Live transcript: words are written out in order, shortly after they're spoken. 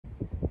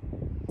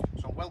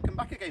So welcome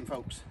back again,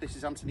 folks. This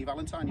is Anthony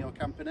Valentine, your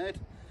camper nerd.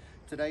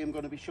 Today I'm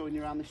going to be showing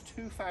you around this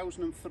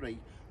 2003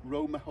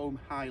 Romahome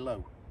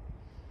Hylo.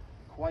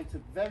 Quite a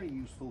very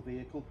useful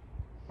vehicle.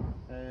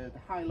 The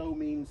Hylo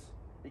means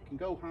it can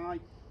go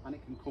high and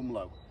it can come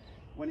low.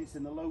 When it's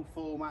in the low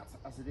format,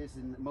 as it is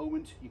in the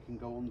moment, you can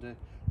go under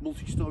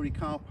multi-storey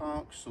car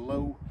parks,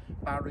 low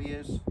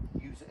barriers,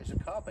 use it as a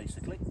car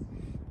basically.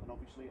 And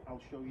obviously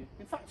I'll show you,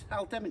 in fact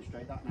I'll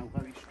demonstrate that now,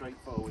 very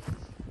straightforward.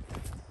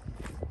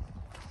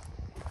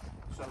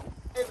 So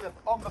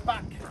on the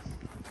back,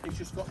 it's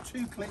just got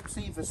two clips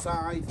either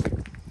side,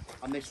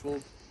 and this will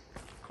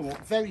come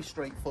up very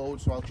straightforward.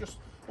 So I'll just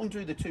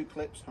undo the two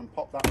clips and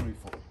pop that roof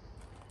up.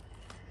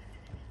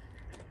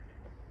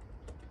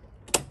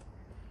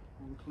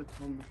 One clip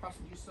on the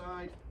passenger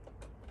side,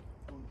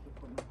 one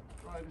clip on the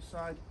driver's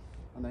side,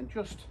 and then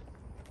just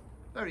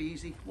very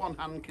easy, one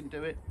hand can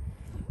do it,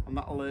 and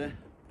that'll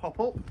pop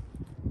up,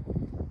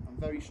 and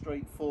very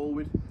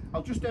straightforward.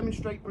 I'll just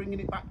demonstrate bringing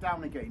it back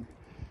down again,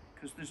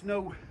 because there's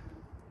no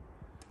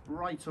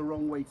right or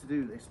wrong way to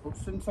do this, but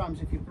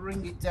sometimes if you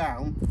bring it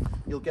down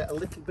you'll get a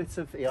little bit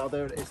of, yeah,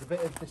 there it is, a bit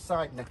of the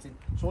side netting.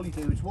 So all you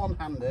do is one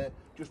hand there,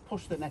 just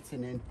push the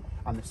netting in,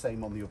 and the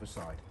same on the other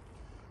side.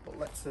 But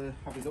let's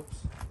have it up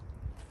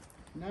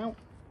now.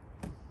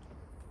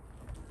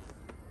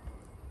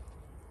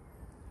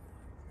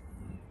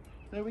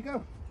 There we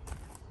go.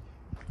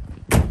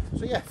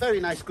 So yeah, very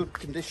nice, good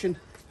condition.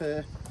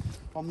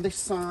 On this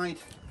side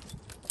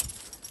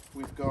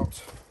we've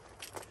got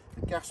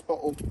a gas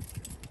bottle.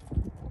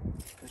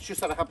 It's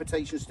just had a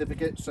habitation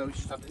certificate, so it's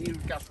just had a new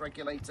gas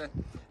regulator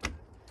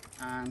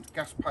and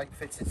gas pipe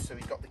fitted, so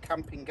we've got the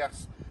camping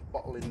gas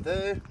bottle in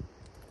there.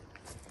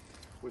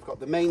 We've got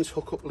the mains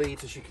hookup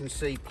lead, as you can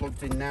see,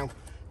 plugged in now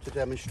to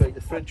demonstrate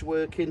the fridge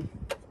working.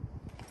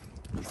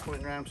 Just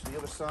going around to the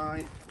other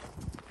side.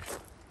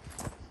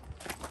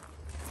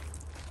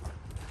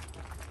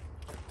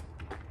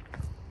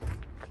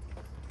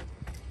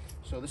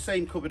 So the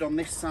same cupboard on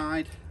this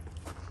side.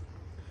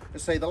 I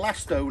say the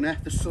last owner,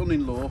 the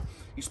son-in-law,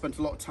 he spent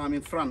a lot of time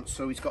in France,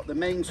 so he's got the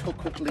mains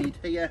hookup lead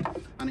here,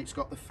 and it's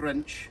got the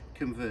French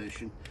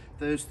conversion.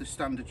 There's the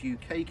standard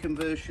UK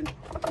conversion,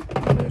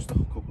 and there's the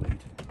hookup lead.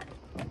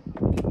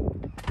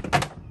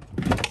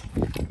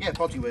 Yeah,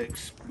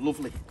 bodywork's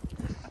lovely.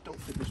 I don't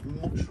think there's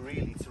much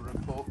really to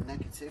report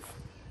negative.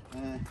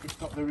 It's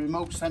got the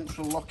remote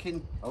central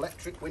locking,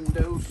 electric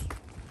windows.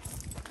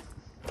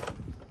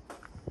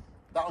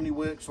 That only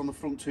works on the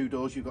front two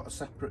doors. You've got a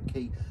separate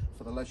key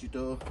for the leisure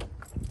door.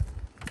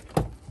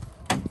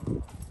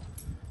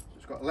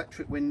 It's got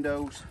electric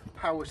windows,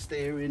 power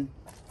steering.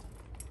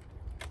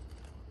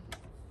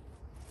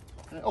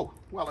 Oh,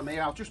 well, I mean,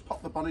 I'll just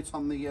pop the bonnet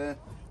on the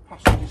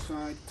passenger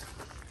side.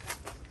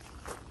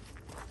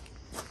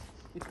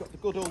 It's got the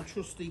good old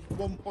trusty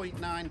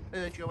 1.9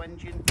 Peugeot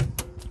engine.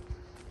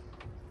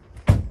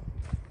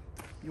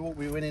 You won't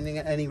be winning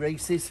any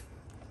races,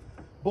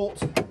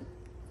 but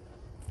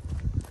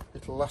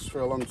it'll last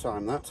for a long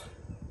time, that.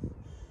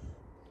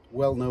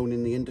 Well known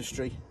in the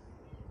industry.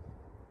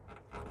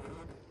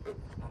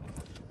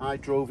 I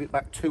drove it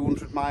back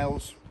 200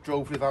 miles,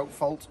 drove without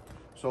fault,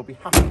 so I'll be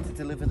happy to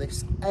deliver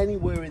this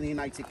anywhere in the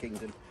United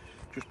Kingdom.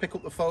 Just pick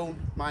up the phone.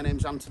 My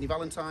name's Anthony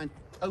Valentine,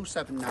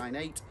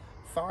 0798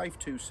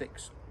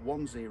 526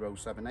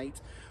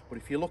 1078. But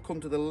if you look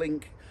under the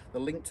link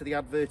to the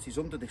advert is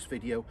under this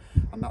video,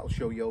 and that'll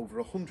show you over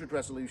 100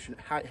 resolution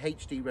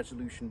HD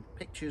resolution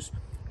pictures,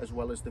 as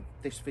well as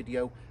this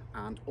video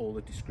and all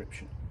the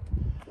description.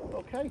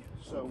 Okay,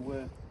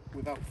 so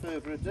without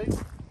further ado,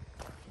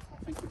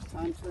 I think it's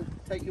time to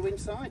take you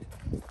inside.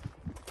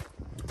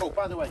 Oh,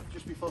 by the way,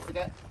 just before I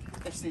forget,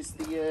 this is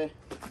the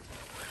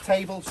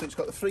table. So it's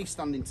got the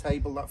freestanding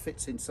table that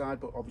fits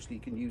inside, but obviously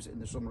you can use it in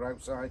the summer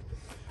outside.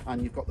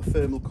 And you've got the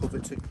thermal cover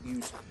to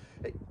use.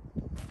 It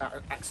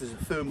acts as a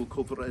thermal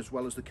cover, as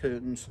well as the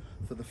curtains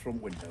for the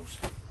front windows.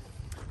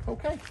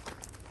 Okay,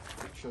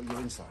 let's show you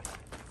inside.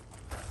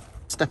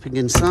 Stepping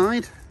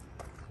inside,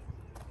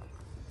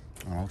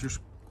 I'll just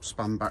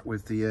span back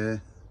with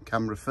the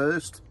camera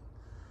first.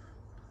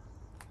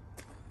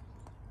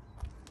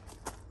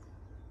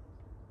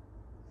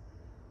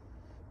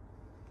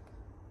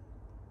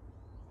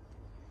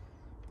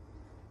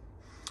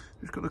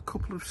 We've got a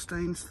couple of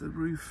stains to the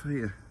roof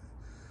here,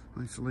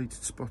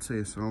 isolated spot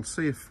here, so I'll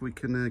see if we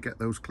can get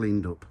those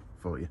cleaned up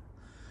for you.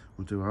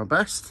 We'll do our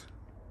best.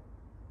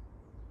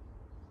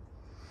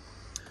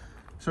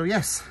 So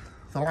yes,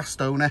 the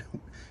last owner,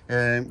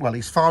 well,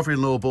 his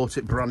father-in-law bought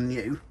it brand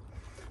new.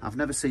 I've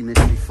never seen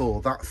this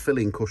before, that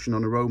filling cushion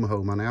on a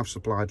Romahome, and I have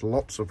supplied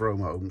lots of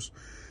Romahomes,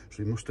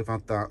 so he must have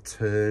had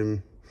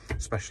that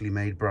specially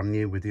made brand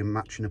new with the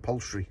matching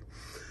upholstery.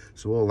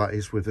 So all that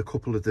is with a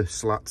couple of the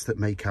slats that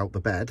make out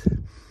the bed,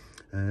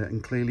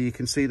 and clearly you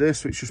can see this,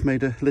 so it's just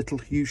made a little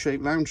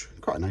U-shaped lounge.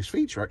 Quite a nice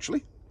feature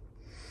actually.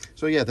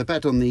 So yeah, the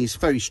bed on these,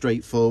 very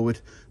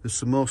straightforward. There's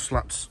some more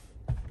slats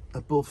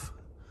above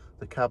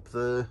the cab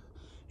there,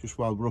 just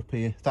while we're up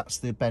here. That's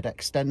the bed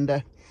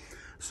extender,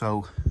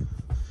 so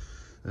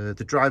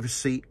The driver's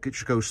seat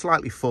just goes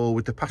slightly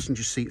forward, the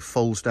passenger seat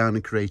folds down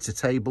and creates a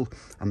table,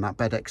 and that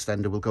bed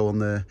extender will go on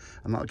there,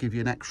 and that'll give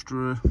you an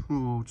extra,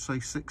 I'd say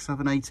 6,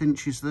 7, 8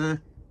 inches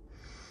there.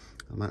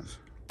 And that's,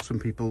 some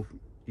people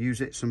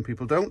use it, some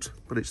people don't,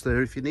 but it's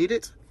there if you need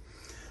it.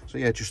 So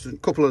yeah, just a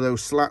couple of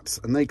those slats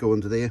and they go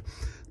under there.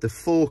 The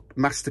 4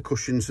 master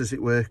cushions, as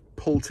it were,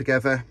 pull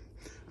together,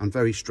 and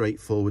very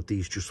straightforward,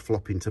 these just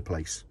flop into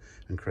place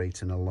and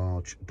creating a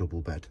large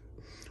double bed.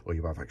 Or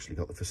you have actually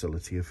got the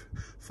facility of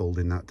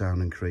folding that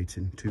down and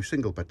creating 2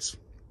 single beds.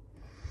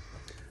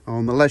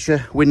 On the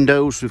leisure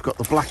windows, we've got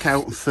the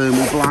blackout and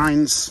thermal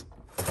blinds,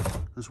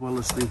 as well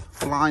as the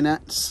fly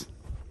nets.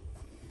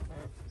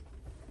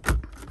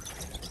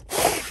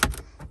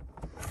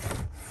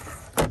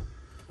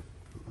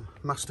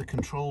 Master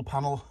control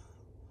panel,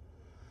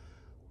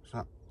 so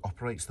that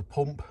operates the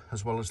pump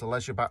as well as the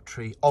leisure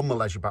battery, on the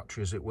leisure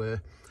battery as it were,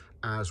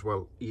 as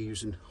well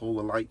using all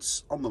the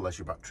lights on the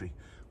leisure battery,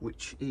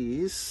 which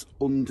is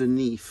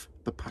underneath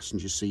the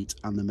passenger seat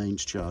and the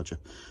mains charger.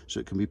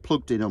 So it can be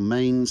plugged in on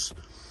mains.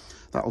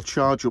 That'll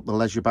charge up the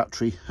leisure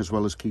battery as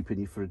well as keeping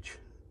your fridge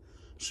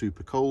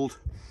super cold.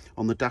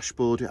 On the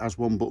dashboard, it has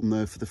one button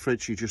there for the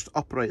fridge. You just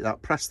operate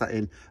that, press that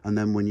in, and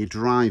then when you're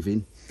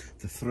driving,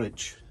 the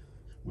fridge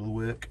will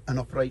work and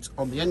operate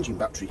on the engine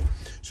battery.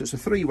 So it's a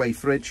 3-way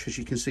fridge. As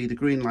you can see, the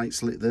green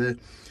light's lit there.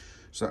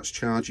 So that's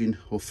charging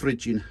or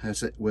fridging,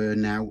 as it were,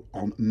 now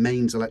on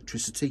mains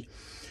electricity.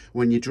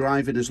 When you're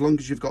driving, as long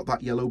as you've got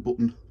that yellow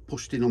button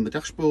pushed in on the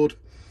dashboard,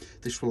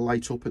 this will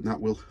light up and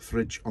that will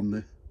fridge on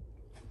the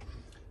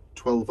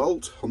 12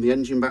 volt on the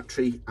engine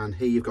battery. And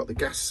here you've got the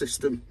gas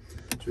system.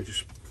 So we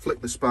just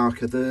flick the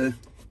sparker there,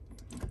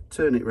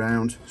 turn it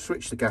round,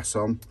 switch the gas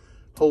on,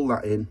 hold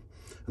that in,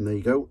 and there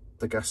you go.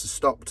 The gas has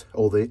stopped,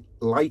 or the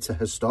lighter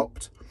has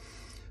stopped.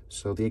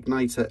 So the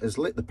igniter has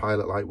lit the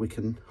pilot light. We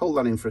can hold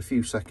that in for a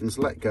few seconds,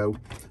 let go,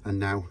 and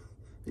now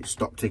it's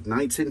stopped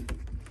igniting.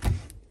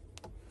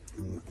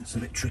 It's a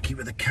bit tricky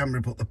with the camera,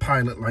 but the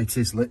pilot light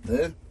is lit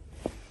there.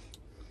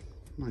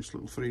 Nice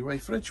little 3-way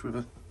fridge with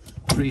a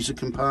freezer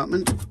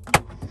compartment.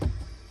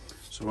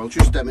 So I'll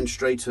just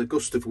demonstrate a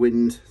gust of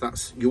wind.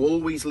 You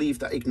always leave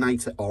that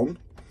igniter on,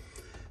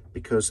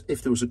 because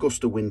if there was a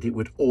gust of wind, it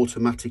would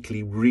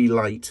automatically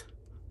relight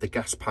the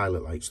gas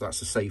pilot light. So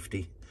that's a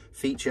safety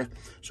feature.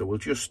 So we'll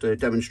just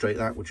demonstrate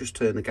that. We'll just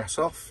turn the gas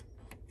off,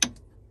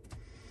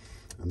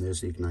 and there's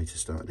the igniter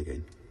starting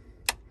again.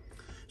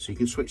 So you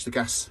can switch the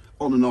gas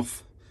on and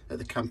off at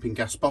the camping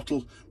gas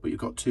bottle, but you've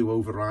got 2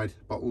 override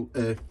bottle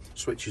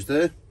switches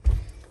there.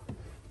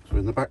 So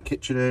in the back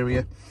kitchen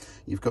area,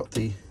 you've got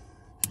the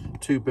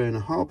 2-burner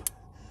hob,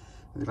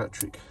 the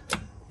electric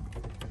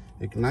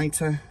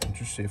igniter. I'll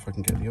just see if I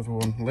can get the other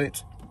one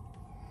lit.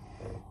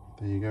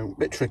 There you go. A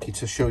bit tricky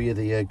to show you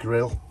the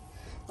grill.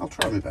 I'll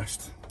try my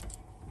best.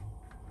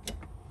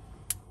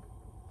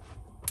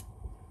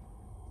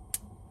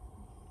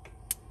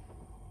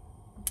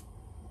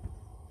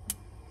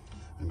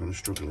 I'm going to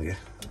struggle here.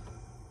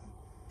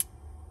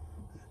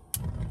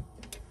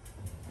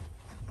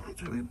 I'll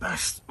do my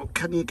best. But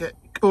can you get...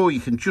 Oh,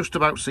 you can just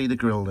about see the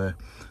grill there.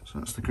 So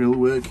that's the grill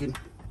working.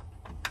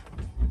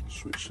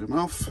 Switch them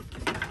off.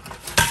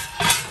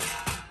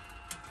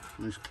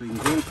 Nice clean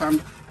grill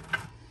pan.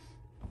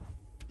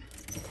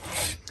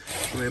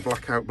 Rear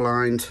blackout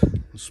blind,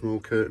 a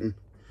small curtain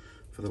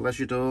for the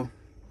leisure door.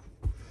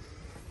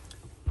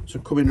 So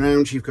coming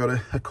round, you've got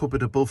a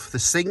cupboard above the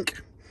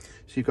sink.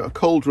 So you've got a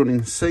cold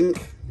running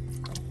sink,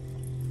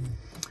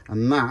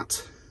 and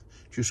that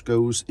just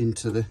goes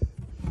into the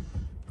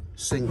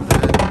sink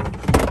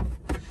there.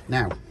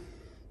 Now,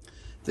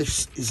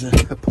 this is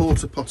a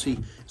porta potty.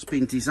 It's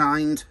been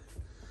designed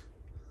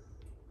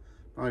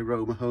by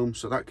Romahome,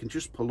 so that can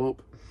just pull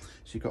up.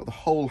 So you've got the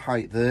whole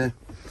height there.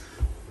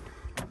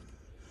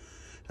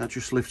 That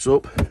just lifts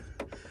up,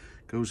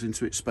 goes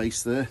into its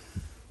space there,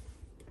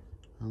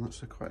 and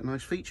that's quite a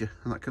nice feature,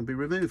 and that can be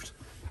removed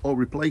or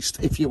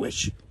replaced if you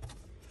wish.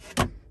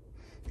 I'll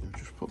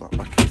just put that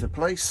back into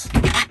place.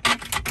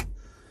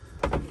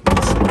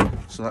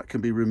 So that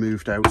can be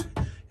removed out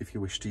if you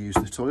wish to use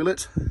the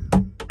toilet.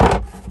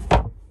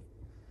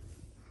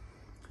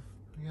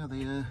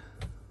 Yeah,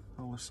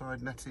 all the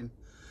side netting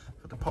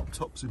for the pop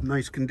tops in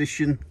nice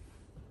condition.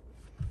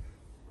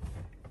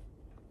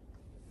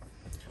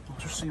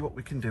 Just see what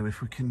we can do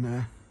if we can.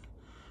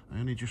 I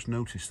only just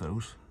noticed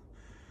those.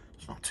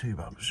 It's not too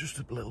bad, it's just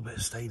a little bit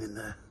of stain in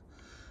there.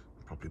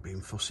 Probably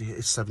being fussy. It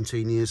is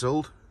 17 years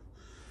old.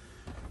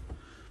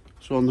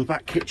 So on the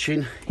back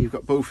kitchen, you've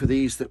got both of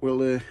these that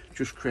will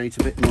just create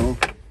a bit more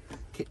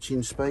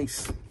kitchen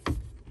space.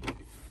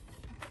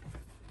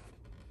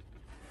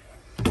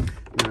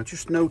 Now I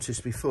just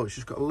noticed before, it's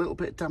just got a little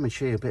bit of damage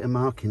here, a bit of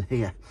marking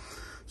here.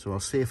 So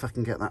I'll see if I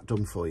can get that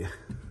done for you.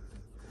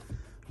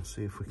 I'll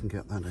see if we can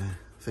get that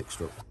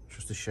fixed up. It's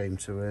just a shame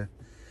to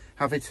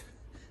have it,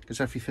 because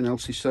everything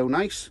else is so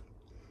nice.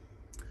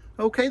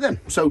 Okay then,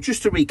 so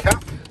just to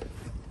recap,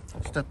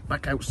 step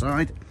back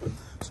outside.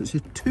 So it's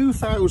a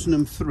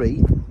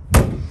 2003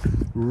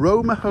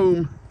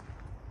 Romahome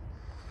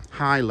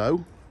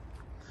Hylo.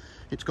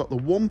 It's got the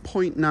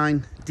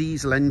 1.9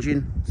 diesel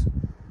engine,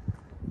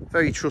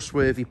 very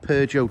trustworthy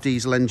Peugeot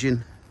diesel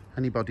engine.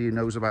 Anybody who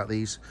knows about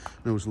these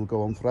knows they'll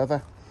go on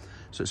forever.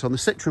 So it's on the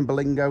Citroen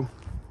Berlingo.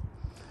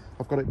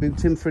 I've got it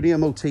booked in for an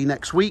MOT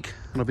next week,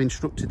 and I've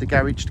instructed the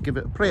garage to give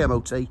it a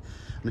pre-MOT, and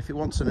if it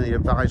wants any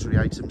advisory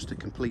items to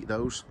complete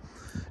those.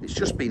 It's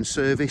just been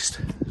serviced.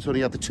 It's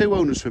only had the 2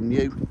 owners from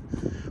new,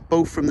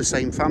 both from the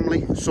same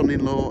family,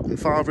 son-in-law and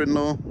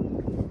father-in-law.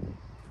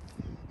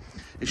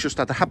 It's just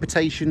had a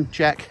habitation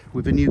check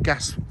with a new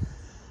gas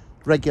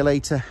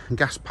regulator and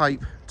gas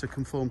pipe to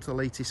conform to the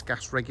latest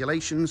gas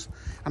regulations,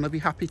 and I'll be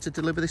happy to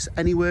deliver this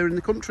anywhere in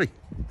the country.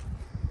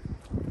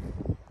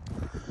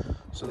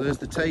 So there's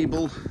the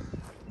table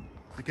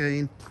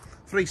again,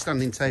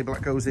 freestanding table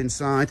that goes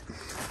inside,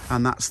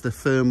 and that's the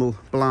thermal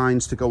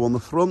blinds to go on the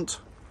front.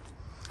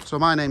 So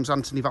my name's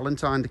Anthony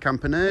Valentine, the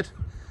Camper Nerd.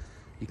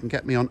 You can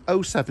get me on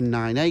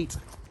 0798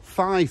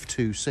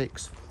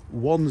 526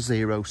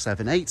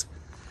 1078,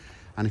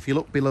 and if you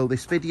look below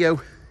this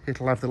video,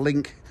 it'll have the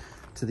link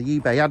to the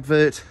eBay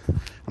advert,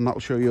 and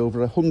that'll show you over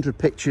 100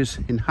 pictures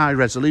in high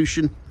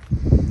resolution.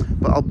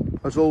 But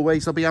as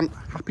always, I'll be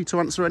happy to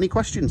answer any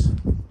questions.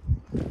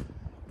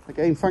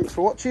 Again, thanks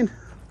for watching,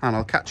 and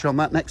I'll catch you on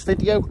that next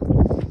video.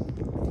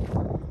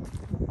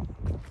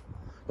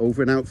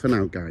 Over and out for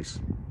now, guys.